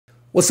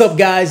What's up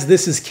guys,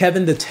 this is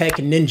Kevin the Tech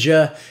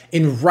Ninja,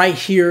 and right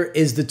here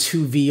is the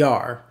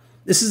 2VR.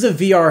 This is a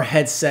VR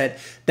headset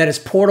that is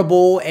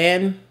portable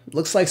and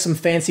looks like some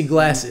fancy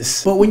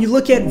glasses. But when you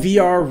look at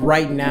VR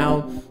right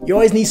now, you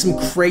always need some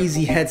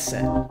crazy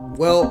headset.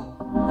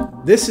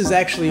 Well, this is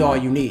actually all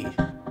you need.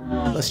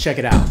 Let's check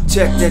it out.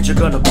 Tech Ninja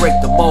gonna break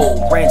the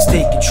mold. Brand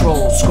state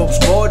control.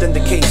 Scopes broad and the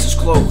case is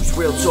closed.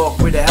 Real talk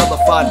with a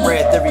hellified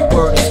brand. Every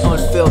word is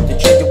unfiltered,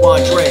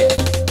 genuine dread.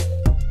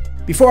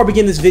 Before I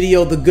begin this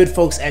video, the good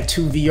folks at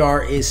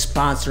 2VR is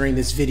sponsoring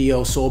this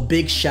video, so a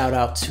big shout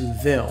out to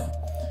them.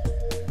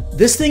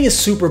 This thing is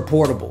super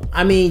portable.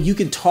 I mean, you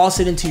can toss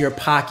it into your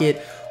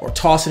pocket or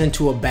toss it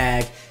into a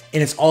bag,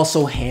 and it's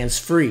also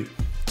hands-free.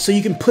 So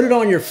you can put it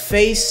on your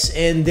face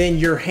and then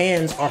your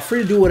hands are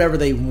free to do whatever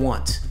they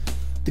want.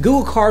 The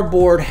Google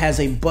Cardboard has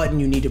a button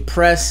you need to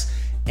press,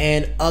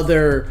 and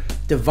other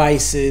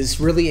devices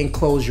really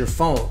enclose your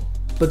phone.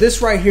 But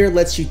this right here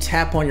lets you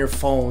tap on your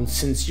phone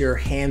since your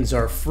hands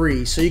are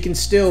free, so you can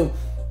still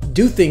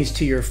do things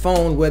to your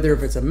phone, whether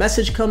if it's a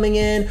message coming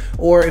in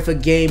or if a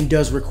game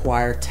does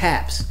require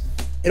taps.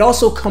 It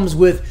also comes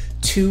with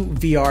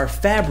 2VR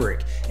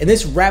fabric, and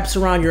this wraps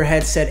around your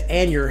headset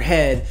and your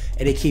head,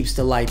 and it keeps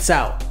the lights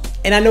out.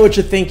 And I know what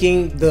you're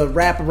thinking, the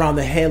wrap around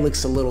the head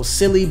looks a little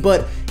silly,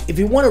 but if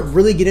you want to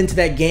really get into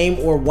that game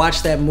or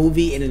watch that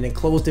movie in an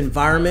enclosed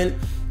environment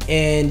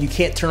and you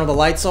can't turn all the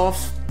lights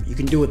off, you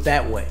can do it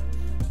that way.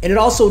 And it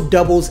also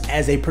doubles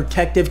as a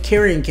protective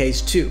carrying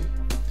case too.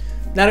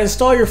 Now to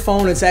install your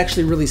phone, it's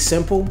actually really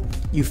simple.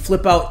 You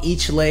flip out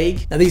each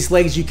leg. Now these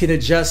legs you can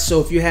adjust,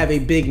 so if you have a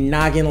big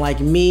noggin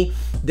like me,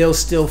 they'll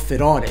still fit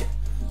on it.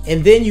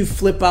 And then you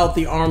flip out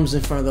the arms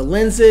in front of the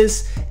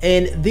lenses,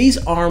 and these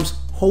arms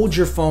hold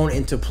your phone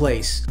into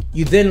place.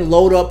 You then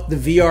load up the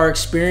VR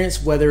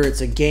experience, whether it's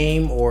a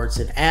game or it's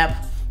an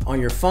app on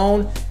your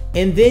phone,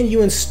 and then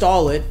you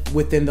install it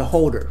within the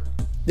holder.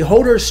 The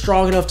holder is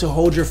strong enough to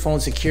hold your phone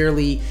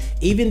securely,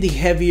 even the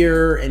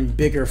heavier and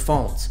bigger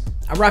phones.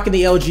 I'm rocking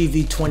the LG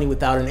V20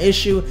 without an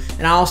issue,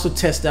 and I also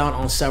test out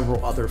on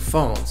several other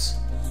phones.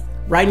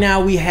 Right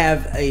now we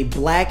have a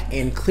black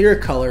and clear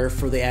color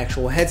for the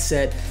actual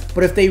headset,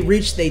 but if they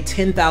reached a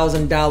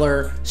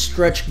 $10,000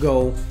 stretch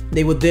goal,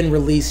 they would then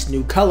release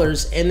new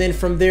colors, and then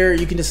from there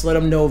you can just let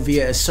them know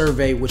via a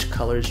survey which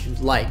colors you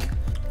like.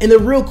 And the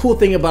real cool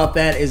thing about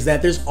that is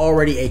that there's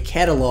already a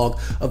catalog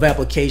of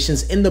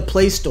applications in the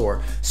Play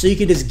Store, so you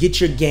can just get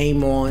your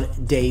game on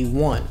day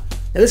one.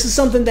 Now this is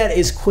something that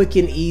is quick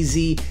and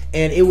easy,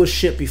 and it will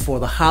ship before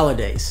the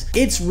holidays.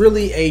 It's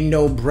really a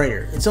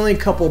no-brainer. It's only a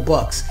couple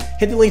bucks.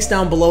 Hit the links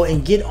down below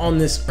and get on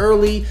this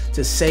early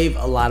to save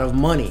a lot of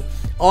money.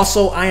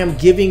 Also, I am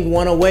giving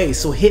one away,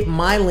 so hit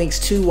my links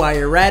too while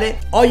you're at it.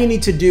 All you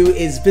need to do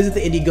is visit the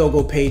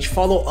Indiegogo page,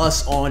 follow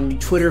us on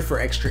Twitter for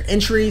extra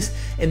entries,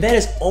 and that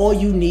is all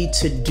you need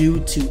to do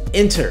to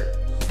enter.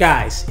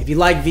 Guys, if you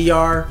like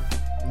VR,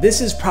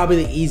 this is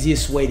probably the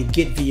easiest way to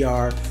get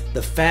VR,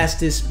 the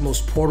fastest,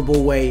 most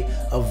portable way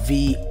of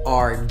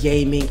VR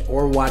gaming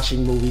or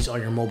watching movies on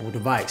your mobile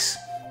device.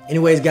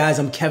 Anyways, guys,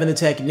 I'm Kevin the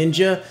Tech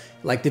Ninja.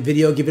 Like the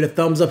video, give it a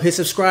thumbs up, hit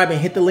subscribe, and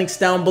hit the links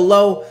down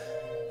below.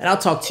 And I'll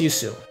talk to you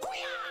soon.